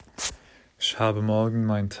habe morgen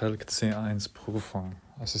mein Telg C1 Prüfung.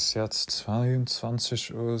 Es ist jetzt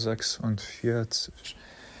 22:46 Uhr.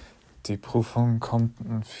 Die Prüfung kommt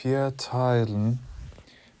in 4 Teilen.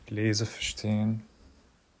 Lese, verstehen,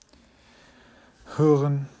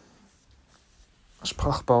 hören,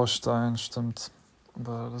 Sprachbaustein, stimmt.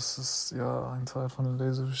 Aber das ist ja ein Teil von dem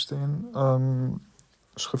Lese, verstehen.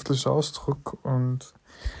 Schriftlicher Ausdruck und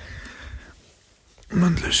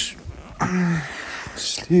mündlich.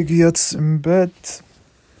 Ich liege jetzt im Bett.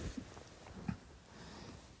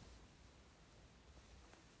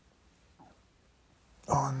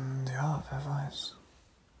 Und ja, wer weiß.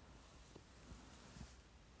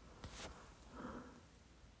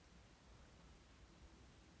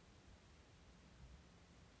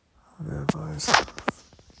 Wer weiß.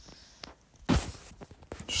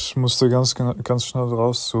 Ich musste ganz schnell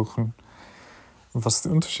raussuchen, was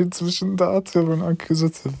der Unterschied zwischen Dativ und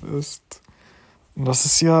Akkusativ ist. Und das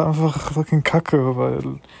ist ja einfach fucking Kacke,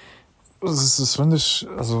 weil das finde ich,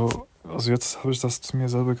 also jetzt habe ich das zu mir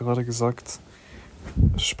selber gerade gesagt.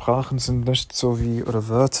 Sprachen sind nicht so wie, oder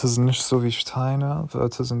Wörter sind nicht so wie Steine,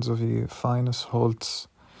 Wörter sind so wie feines Holz.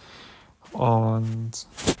 Und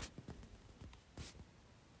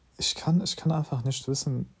ich kann einfach nicht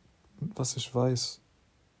wissen, was ich weiß.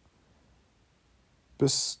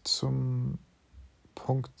 Bis zu einem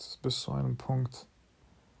Punkt.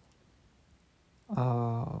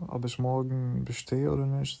 Ob ich morgen bestehe oder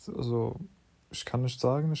nicht, also ich kann nicht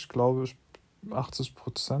sagen, ich glaube,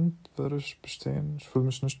 80% werde ich bestehen. Ich fühle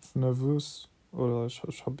mich nicht nervös oder ich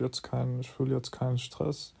fühle jetzt keinen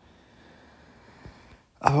Stress.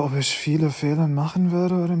 Aber ob ich viele Fehler machen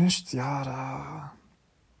werde oder nicht, ja,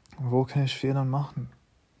 wo kann ich Fehler machen?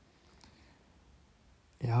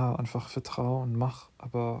 Ja, einfach vertrauen, mach.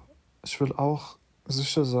 Aber ich will auch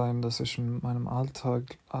sicher sein, dass ich in meinem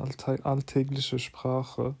alltägliche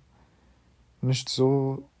Sprache nicht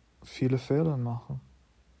so viele Fehler mache.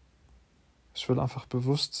 Ich will einfach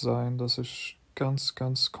bewusst sein, dass ich ganz,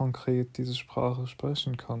 ganz konkret diese Sprache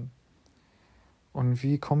sprechen kann. Und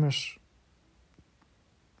wie komme ich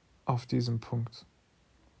auf diesen Punkt?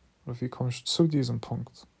 Oder wie komme ich zu diesem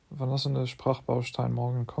Punkt? Wenn das in der Sprachbaustein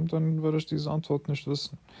morgen kommt, dann würde ich diese Antwort nicht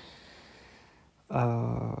wissen.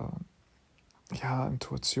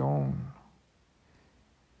 Intuition.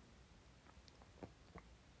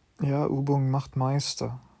 Ja, Übung macht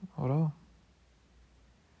Meister, oder?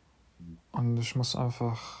 Und ich muss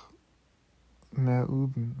einfach mehr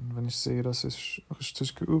üben. Wenn ich sehe, dass ich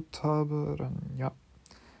richtig geübt habe, dann ja.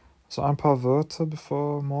 So ein paar Wörter,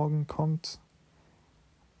 bevor morgen kommt.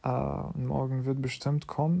 Und morgen wird bestimmt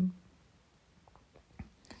kommen.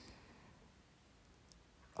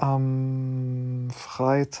 Am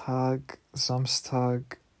Freitag,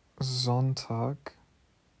 Samstag, Sonntag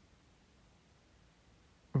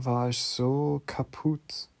war ich so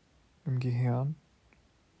kaputt im Gehirn.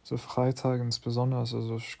 So Freitag insbesondere,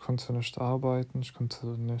 also ich konnte nicht arbeiten, ich konnte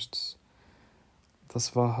nichts.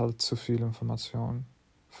 Das war halt zu viel Information.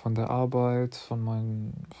 Von der Arbeit, von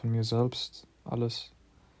mir selbst, alles.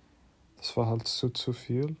 Das war halt zu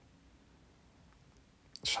viel.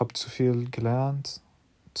 Ich habe zu viel gelernt,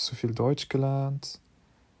 zu viel Deutsch gelernt,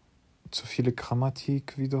 zu viele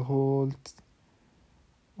Grammatik wiederholt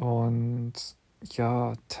und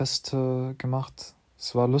ja, Teste gemacht.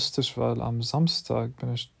 Es war lustig, weil am Samstag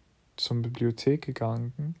bin ich zur Bibliothek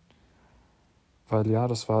gegangen, weil ja,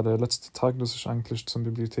 das war der letzte Tag, dass ich eigentlich zur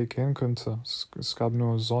Bibliothek gehen könnte. Es gab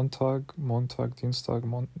nur Sonntag, Montag, Dienstag,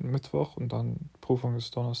 Mittwoch und dann Prüfung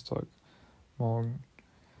ist Donnerstag, morgen,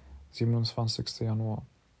 27. Januar,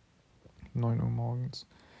 9 Uhr morgens.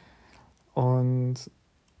 Und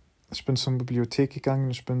ich bin zur Bibliothek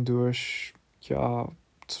gegangen, ich bin durch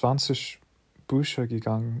 20 Bücher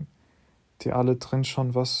gegangen, die alle drin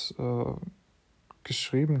schon was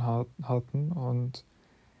geschrieben hatten. Und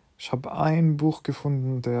ich habe ein Buch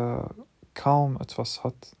gefunden, der kaum etwas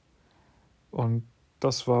hat. Und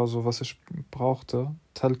das war so, was ich brauchte.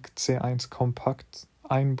 Telg C1 Kompakt.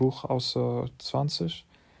 Ein Buch außer 20,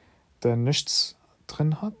 der nichts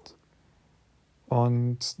drin hat.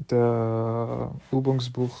 Und der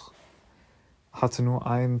Übungsbuch hatte nur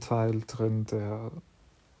einen Teil drin, der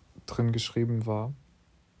drin geschrieben war.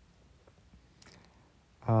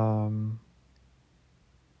 In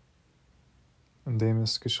dem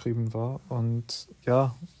es geschrieben war. Und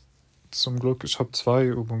ja, zum Glück, ich habe 2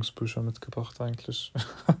 Übungsbücher mitgebracht eigentlich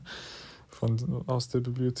aus der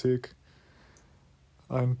Bibliothek.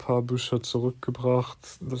 Ein paar Bücher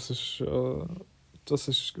zurückgebracht, dass ich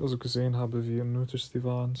also gesehen habe, wie unnötig die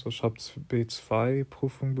waren. So, ich habe B2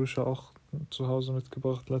 Prüfungbücher auch zu Hause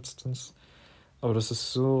mitgebracht letztens. Aber das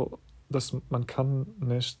ist so, dass man kann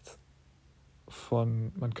nicht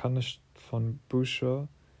man kann nicht von Büchern,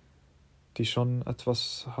 die schon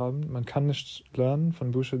etwas haben, man kann nicht lernen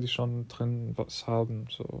von Büchern, die schon drin was haben,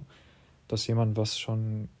 so, dass jemand was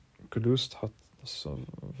schon gelöst hat. Das ist so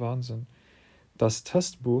Wahnsinn. Das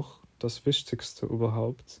Testbuch, das Wichtigste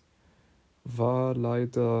überhaupt, war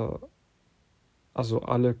leider, also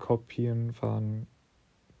alle Kopien waren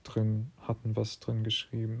drin, hatten was drin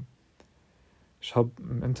geschrieben. Ich habe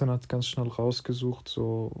im Internet ganz schnell rausgesucht,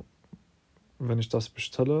 so, wenn ich das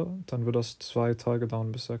bestelle, dann wird das 2 Tage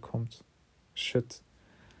dauern, bis er kommt. Shit.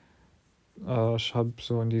 Ich habe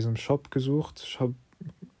so in diesem Shop gesucht, ich habe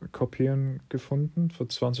Kopien gefunden für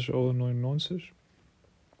 20,99 €.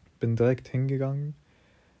 Bin direkt hingegangen.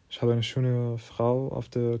 Ich habe eine schöne Frau auf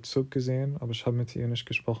der Zug gesehen, aber ich habe mit ihr nicht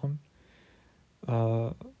gesprochen.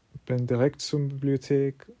 Bin direkt zur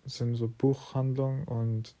Bibliothek, sind so Buchhandlung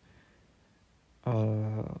und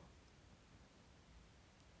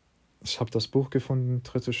ich habe das Buch gefunden,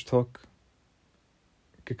 3. Stock,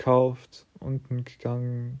 gekauft, unten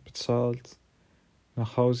gegangen, bezahlt,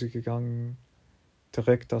 nach Hause gegangen,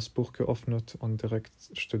 direkt das Buch geöffnet und direkt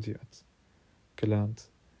studiert, gelernt.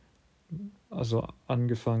 Also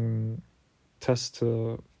angefangen,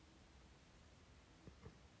 Teste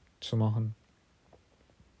zu machen,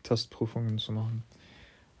 Testprüfungen zu machen.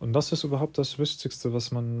 Und das ist überhaupt das Wichtigste,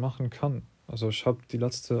 was man machen kann. Also ich habe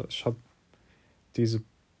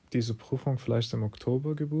diese Prüfung vielleicht im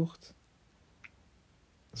Oktober gebucht.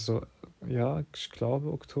 So, ja, ich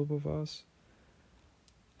glaube, Oktober war es.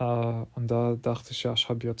 Und da dachte ich, ja, ich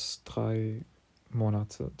habe jetzt 3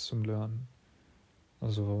 Monate zum Lernen.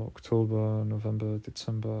 Also Oktober, November,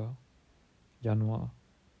 Dezember, Januar.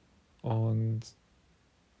 Und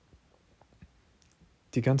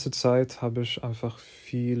die ganze Zeit habe ich einfach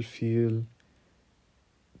viel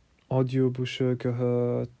Audiobücher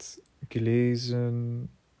gehört, gelesen,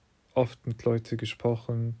 oft mit Leuten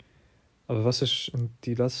gesprochen. Aber was ich in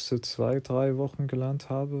die letzten 2, 3 Wochen gelernt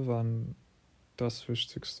habe, waren das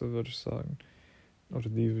Wichtigste, würde ich sagen. Oder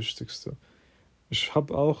die wichtigste. Ich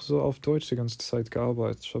habe auch so auf Deutsch die ganze Zeit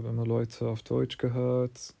gearbeitet. Ich habe immer Leute auf Deutsch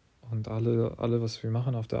gehört und alle, was wir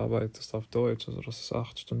machen auf der Arbeit, ist auf Deutsch. Also das ist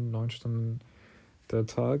 8 Stunden, 9 Stunden der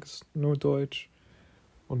Tag ist nur Deutsch.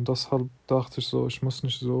 Und deshalb dachte ich so, ich muss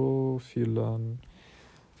nicht so viel lernen.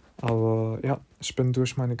 Aber ja, ich bin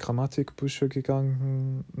durch meine Grammatikbücher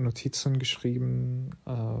gegangen, Notizen geschrieben,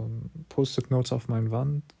 Post-it-Notes auf meine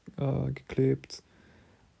Wand geklebt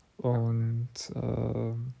und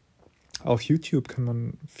auf YouTube kann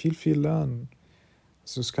man viel lernen.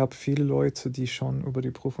 Also es gab viele Leute, die schon über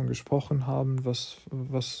die Prüfung gesprochen haben, was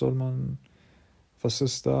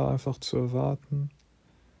ist da einfach zu erwarten.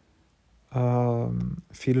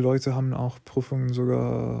 Viele Leute haben auch Prüfungen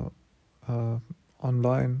sogar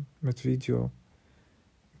online mit Video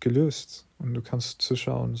gelöst und du kannst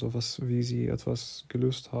zuschauen, wie sie etwas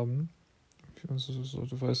gelöst haben. Also,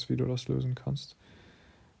 du weißt, wie du das lösen kannst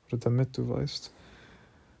oder damit du weißt.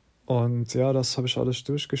 Und ja, das habe ich alles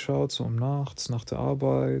durchgeschaut, so nachts, nach der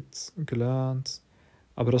Arbeit, gelernt.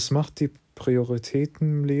 Aber das macht die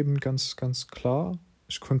Prioritäten im Leben ganz klar.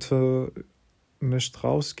 Ich konnte nicht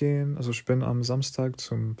rausgehen. Also ich bin am Samstag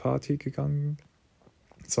zum Party gegangen.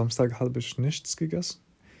 Samstag habe ich nichts gegessen.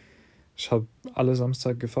 Ich habe alle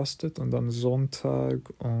Samstag gefastet und dann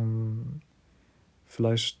Sonntag um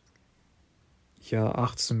vielleicht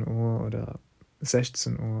 18 Uhr oder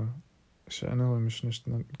 16 Uhr, ich erinnere mich nicht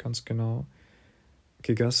ganz genau,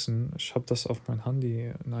 gegessen. Ich habe das auf mein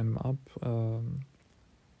Handy in einem App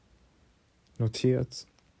notiert.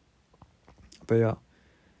 Aber ja,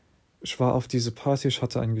 ich war auf diese Party, ich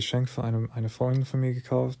hatte ein Geschenk für eine Freundin von mir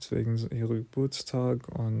gekauft, wegen ihrem Geburtstag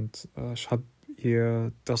und ich habe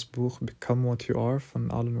ihr das Buch Become What You Are von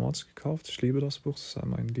Alan Watts gekauft. Ich liebe das Buch, das ist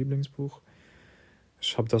mein Lieblingsbuch.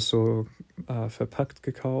 Ich habe das so verpackt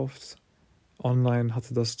gekauft. Online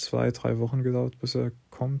hatte das 2, 3 Wochen gedauert, bis er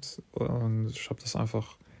kommt und ich habe das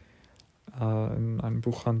einfach in einer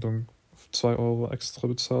Buchhandlung 2 € extra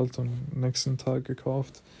bezahlt und am nächsten Tag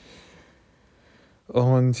gekauft.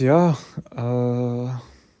 Und ja,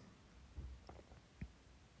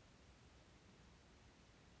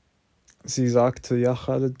 sie sagte, ja,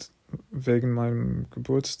 Khaled, wegen meinem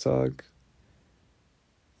Geburtstag,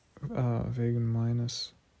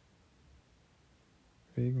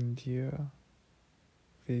 wegen dir,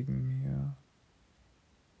 wegen mir,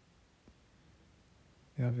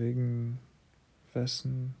 ja, wegen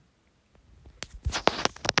wessen,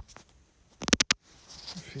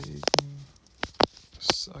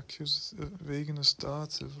 wegen des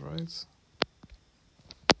Dative, right?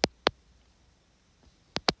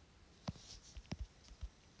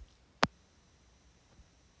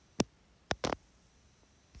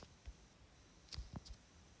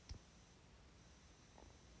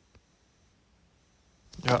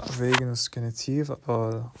 Ja, wegen ist Genitiv,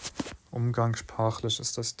 aber umgangssprachlich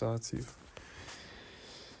ist das Dativ.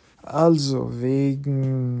 Also,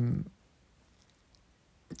 wegen,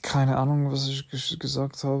 keine Ahnung, was ich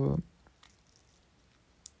gesagt habe.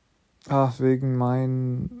 Wegen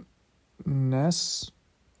mein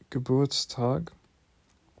Geburtstag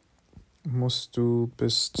musst du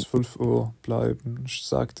bis 12 Uhr bleiben. Ich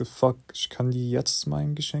sagte, fuck, ich kann dir jetzt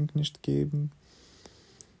mein Geschenk nicht geben.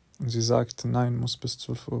 Und sie sagte, nein, muss bis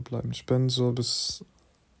 12 Uhr bleiben. Ich bin so bis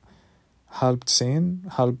 11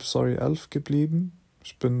 geblieben.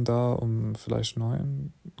 Ich bin da um vielleicht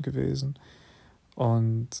 9 gewesen.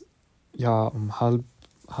 Und ja, um halb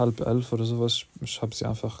 11 oder sowas, ich habe sie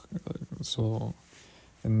einfach so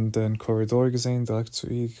in den Korridor gesehen, direkt zu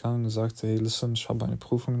ihr gegangen und sagte, hey, listen, ich habe eine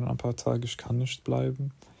Prüfung in ein paar Tagen, ich kann nicht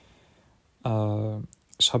bleiben.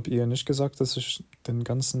 Ich habe ihr nicht gesagt, dass ich den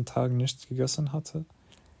ganzen Tag nicht gegessen hatte.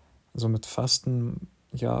 Also mit Fasten,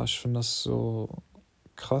 ja, ich finde das so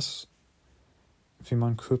krass, wie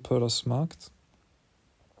mein Körper das mag.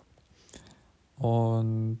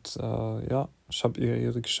 Und ja, ich habe ihr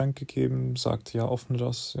ihre Geschenke gegeben, sagte, ja, öffne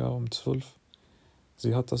das, ja, um 12.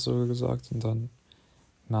 Sie hat das so gesagt und dann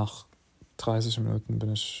nach 30 Minuten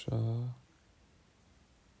bin ich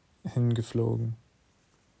hingeflogen,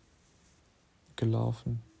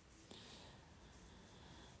 gelaufen.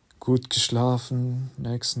 Gut geschlafen,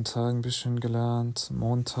 nächsten Tag ein bisschen gelernt,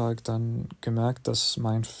 Montag dann gemerkt, dass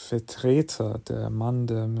mein Vertreter, der Mann,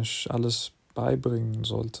 der mich alles beibringen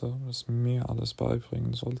sollte, was mir alles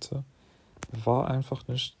beibringen sollte, war einfach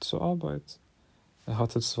nicht zur Arbeit. Er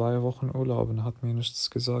hatte 2 Wochen Urlaub und hat mir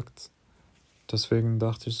nichts gesagt. Deswegen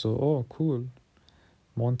dachte ich so, oh cool,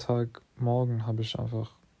 Montagmorgen habe ich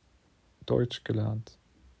einfach Deutsch gelernt,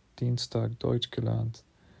 Dienstag Deutsch gelernt.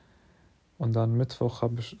 Und dann Mittwoch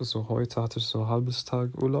heute hatte ich so halber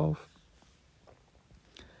Tag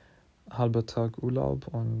Urlaub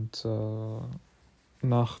und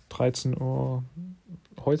nach 13 Uhr,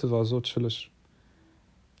 heute war so chillig,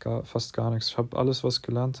 fast gar nichts. Ich habe alles, was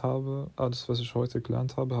ich heute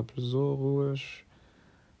gelernt habe, habe so ruhig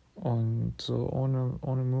und so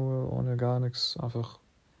ohne Mühe, ohne gar nichts, einfach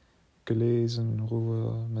gelesen, in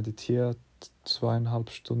Ruhe, meditiert, 2,5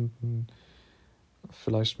 Stunden,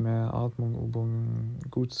 vielleicht mehr Atmungsübungen,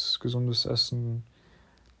 gutes, gesundes Essen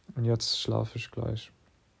und jetzt schlafe ich gleich.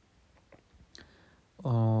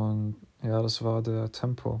 Und ja, das war der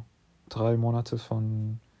Tempo. 3 Monate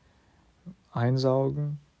von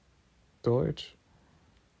Einsaugen, Deutsch,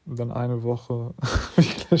 und dann eine Woche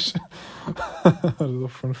wirklich, also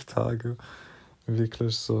 5 Tage,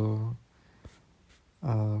 wirklich so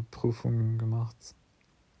Prüfungen gemacht.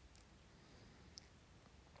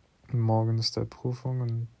 Morgen ist der Prüfung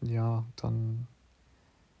und ja, dann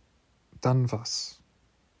was?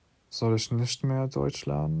 Soll ich nicht mehr Deutsch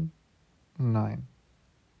lernen? Nein,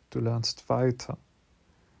 du lernst weiter.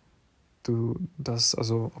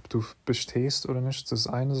 Also ob du bestehst oder nicht, das ist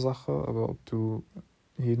eine Sache, aber ob du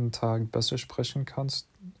jeden Tag besser sprechen kannst,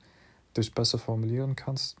 dich besser formulieren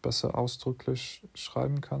kannst, besser ausdrücklich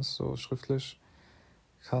schreiben kannst, so schriftlich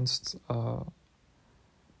kannst, dann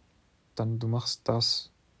du machst das.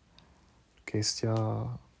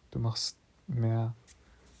 Du machst mehr.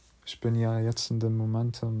 Ich bin ja jetzt in dem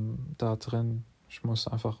Momentum da drin. Ich muss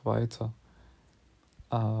einfach weiter.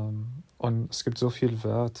 Und es gibt so viel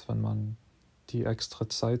Wert, wenn man die extra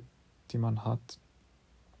Zeit, die man hat,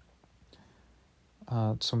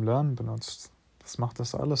 zum Lernen benutzt. Das macht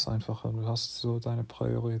das alles einfacher. Du hast so deine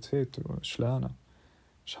Priorität. Ich lerne.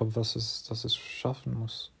 Ich habe das ich schaffen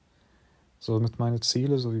muss. So mit meinen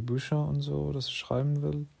Zielen, so wie Bücher und so, dass ich schreiben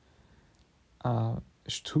will.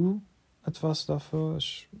 Ich tue etwas dafür.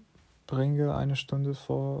 Ich bringe 1 Stunde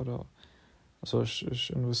vor also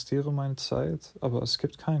ich investiere meine Zeit, aber es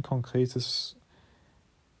gibt kein konkretes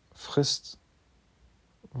Frist,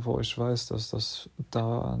 wo ich weiß, dass das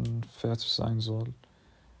daran fertig sein soll.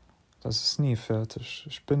 Das ist nie fertig.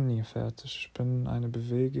 Ich bin nie fertig. Ich bin eine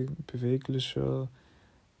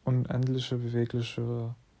unendliche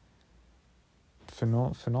bewegliche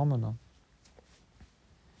Phänomene.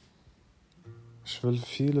 Ich will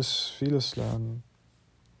vieles lernen.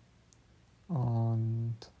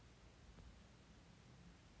 Und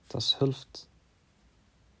das hilft,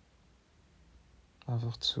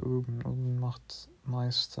 einfach zu üben. Üben macht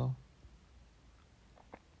Meister.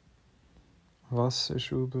 Was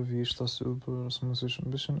ich übe, wie ich das übe, das muss ich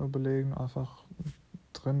ein bisschen überlegen, einfach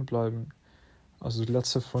drin bleiben. Also die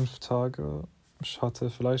letzten 5 Tage, ich hatte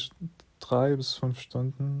vielleicht 3 bis 5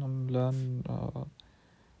 Stunden am Lernen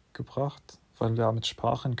gebracht, weil ja mit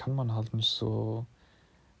Sprachen kann man halt nicht so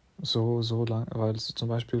so lang, weil zum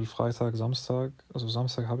Beispiel Freitag, Samstag, also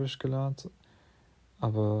Samstag habe ich gelernt,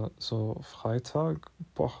 aber so Freitag,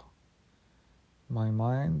 boah, my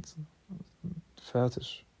mind,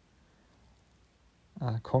 fertig.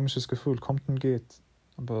 Komisches Gefühl, kommt und geht.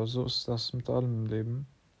 Aber so ist das mit allem im Leben.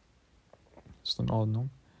 Ist in Ordnung.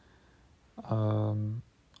 Aber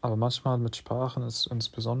manchmal mit Sprachen ist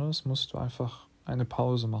insbesondere, musst du einfach eine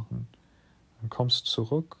Pause machen. Dann kommst du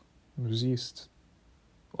zurück und du siehst,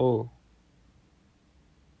 oh,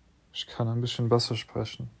 ich kann ein bisschen besser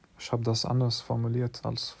sprechen. Ich habe das anders formuliert,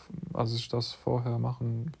 als ich das vorher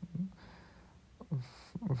machen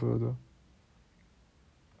würde.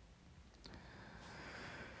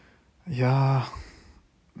 Ja,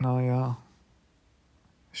 naja.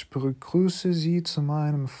 Ich begrüße Sie zu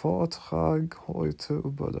meinem Vortrag heute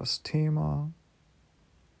über das Thema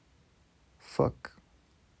Fuck.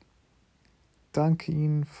 Danke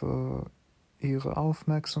Ihnen für Ihre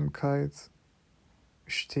Aufmerksamkeit.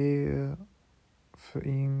 Ich stehe für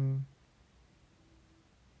ihn,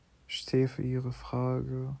 stehe für Ihre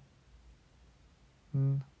Frage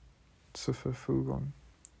zur Verfügung,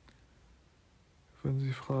 wenn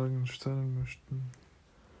Sie Fragen stellen möchten.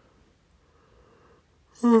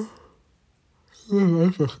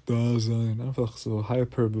 Einfach da sein, einfach so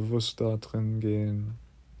hyperbewusst da drin gehen.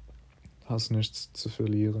 Hast nichts zu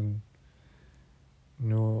verlieren.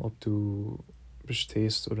 Nur ob du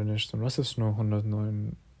bestehst oder nicht. Und was ist nur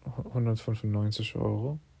 195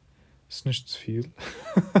 €? Ist nicht viel.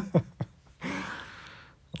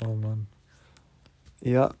 Oh Mann.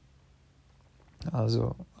 Ja,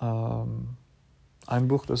 also ein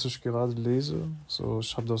Buch, das ich gerade lese, so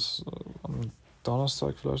ich habe das am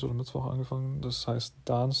Donnerstag vielleicht oder Mittwoch angefangen, das heißt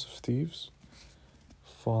Dance of Thieves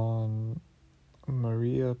von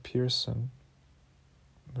Marie E.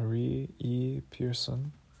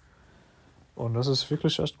 Pearson. Und das ist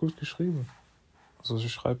wirklich echt gut geschrieben. Also sie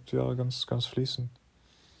schreibt ja ganz, ganz fließend.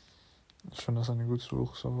 Ich finde das ein gutes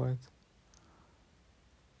Buch soweit.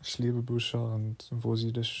 Ich liebe Bücher und wo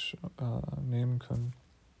sie dich nehmen können.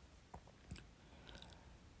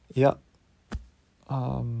 Ja,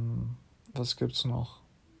 was gibt's noch?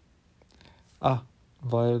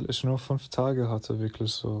 Weil ich nur 5 Tage hatte,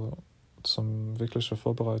 wirklich so zum wirkliche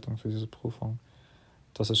Vorbereitung für diese Prüfung,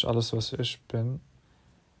 dass ich alles, was ich bin,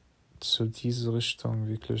 zu dieser Richtung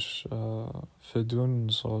wirklich verdünnen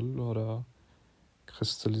soll oder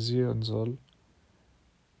kristallisieren soll.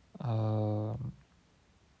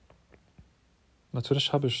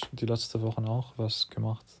 Natürlich habe ich die letzten Wochen auch was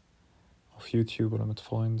gemacht. Auf YouTube oder mit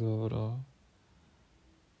Freunden oder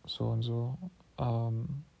so und so.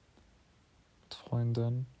 Mit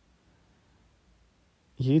Freunden.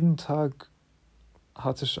 Jeden Tag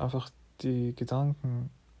hatte ich einfach die Gedanken,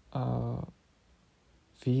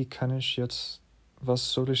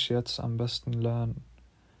 was soll ich jetzt am besten lernen?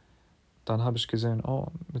 Dann habe ich gesehen,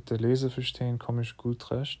 mit der Leseverstehen komme ich gut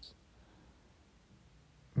recht.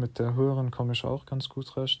 Mit der Hören komme ich auch ganz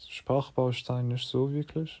gut recht. Sprachbaustein nicht so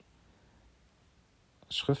wirklich.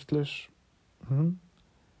 Schriftlich,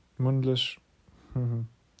 mündlich,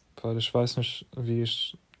 weil ich weiß nicht, wie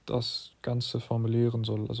ich das Ganze formulieren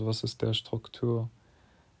soll. Also was ist der Struktur?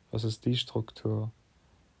 Was ist die Struktur?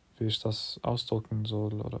 Wie ich das ausdrücken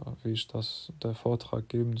soll oder wie ich der Vortrag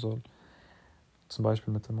geben soll. Zum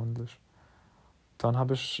Beispiel mit dem mündlich. Dann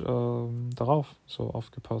habe ich darauf so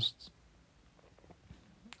aufgepasst.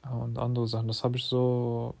 Und andere Sachen. Das habe ich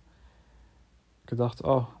so gedacht,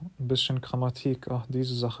 ein bisschen Grammatik,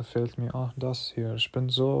 diese Sache fehlt mir, das hier. Ich bin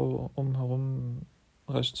so umherum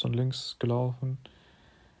rechts und links gelaufen.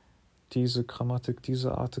 Diese Grammatik,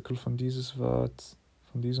 dieser Artikel von diesem Wort,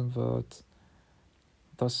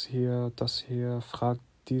 das hier, fragt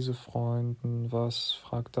diese Freunden was,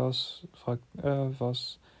 fragt das, fragt er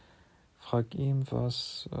was, fragt ihm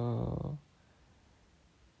was,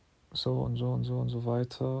 so und so und so und so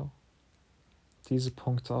weiter. Diese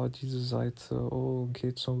Punkte, diese Seite,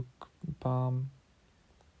 geht zurück, bam.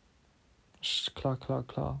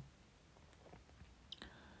 Klar.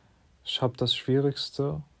 Ich habe die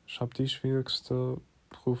schwierigste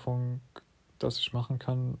Prüfung, das ich machen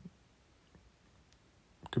kann,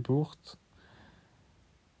 gebucht,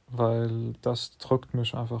 weil das drückt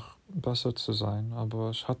mich einfach besser zu sein. Aber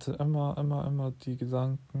ich hatte immer die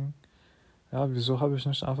Gedanken, wieso habe ich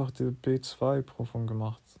nicht einfach die B2-Prüfung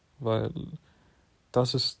gemacht? Weil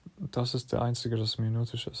das ist der einzige, das mir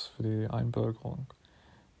nötig ist für die Einbürgerung.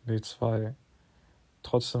 B2.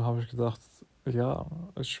 Trotzdem habe ich gedacht,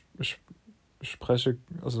 ich spreche,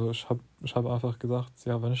 also ich hab einfach gedacht,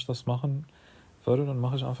 wenn ich das machen würde, dann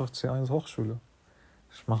mache ich einfach C1 Hochschule.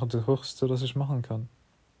 Ich mache das Höchste, das ich machen kann.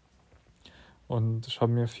 Und ich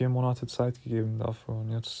habe mir 4 Monate Zeit gegeben dafür und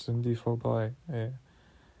jetzt sind die vorbei. Ey.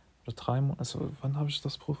 Oder 3 Monate. Also wann habe ich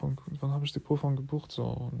die Prüfung gebucht?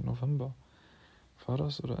 So im November. War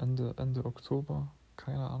das? Oder Ende Oktober?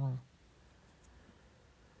 Keine Ahnung.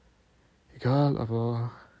 Egal,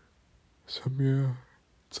 aber ich habe mir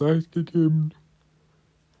Zeit gegeben.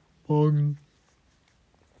 Morgen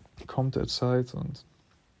kommt die Zeit und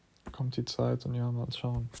ja, mal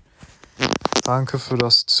schauen. Danke für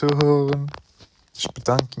das Zuhören. Ich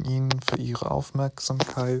bedanke Ihnen für Ihre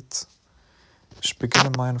Aufmerksamkeit. Ich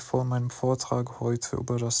beginne meinem Vortrag heute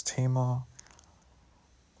über das Thema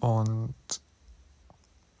und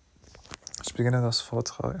ich beginne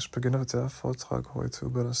der Vortrag heute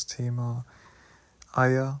über das Thema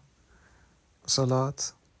Eiersalat,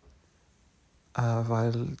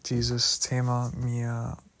 weil dieses Thema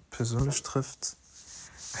mir persönlich trifft.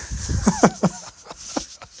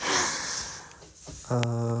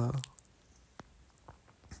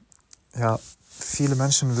 Ja, viele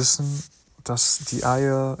Menschen wissen, dass die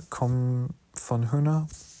Eier kommen von Hühnern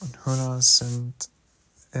und Hühner sind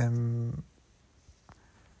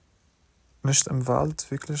nicht im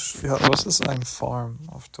Wald wirklich. Ja, was ist ein Farm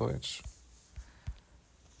auf Deutsch?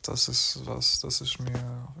 Das ist was, das ich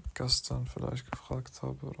mir gestern vielleicht gefragt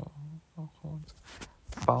habe oder auch heute.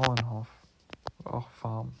 Bauernhof, auch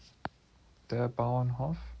Farm. Der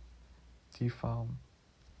Bauernhof, die Farm.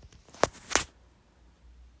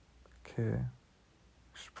 Okay.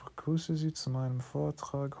 Ich begrüße Sie zu meinem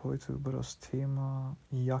Vortrag heute über das Thema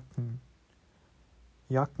Jacken.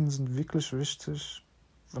 Jacken sind wirklich wichtig,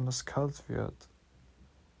 wenn es kalt wird,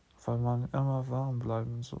 weil man immer warm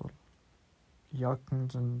bleiben soll. Jacken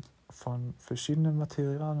sind von verschiedenen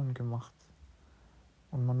Materialien gemacht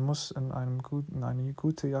und man muss in eine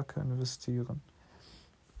gute Jacke investieren.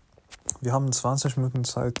 Wir haben 20 Minuten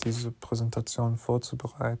Zeit, diese Präsentation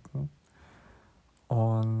vorzubereiten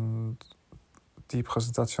und die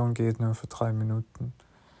Präsentation geht nur für 3 Minuten.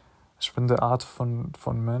 Ich bin der Art von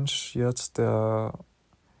Mensch jetzt, der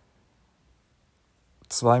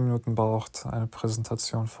 2 Minuten braucht, eine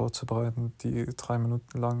Präsentation vorzubereiten, die 3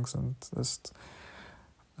 Minuten lang ist.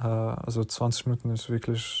 Also 20 Minuten ist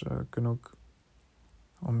wirklich genug,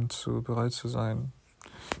 um bereit zu sein,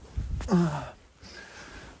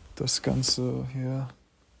 das Ganze hier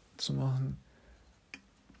zu machen.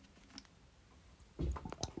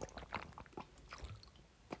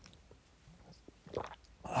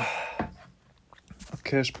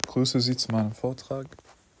 Okay, ich begrüße Sie zu meinem Vortrag.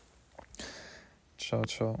 Ciao,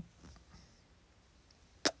 ciao.